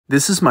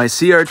This is my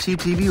CRT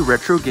TV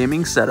retro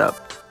gaming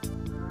setup.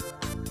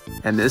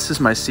 And this is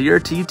my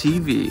CRT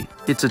TV.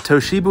 It's a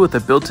Toshiba with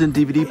a built-in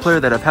DVD player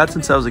that I've had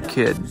since I was a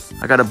kid.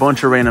 I got a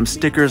bunch of random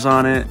stickers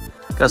on it,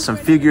 got some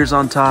figures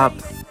on top,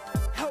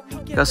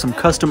 got some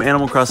custom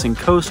Animal Crossing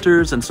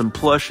coasters and some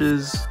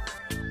plushes.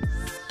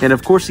 And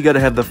of course you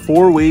gotta have the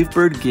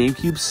 4-Wavebird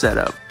GameCube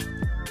setup.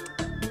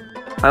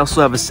 I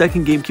also have a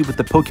second GameCube with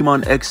the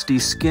Pokemon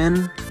XD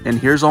skin, and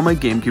here's all my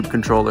GameCube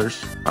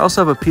controllers. I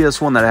also have a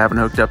PS1 that I haven't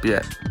hooked up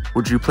yet.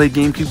 Would you play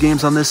GameCube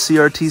games on this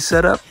CRT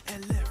setup?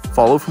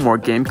 Follow for more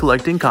game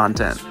collecting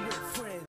content.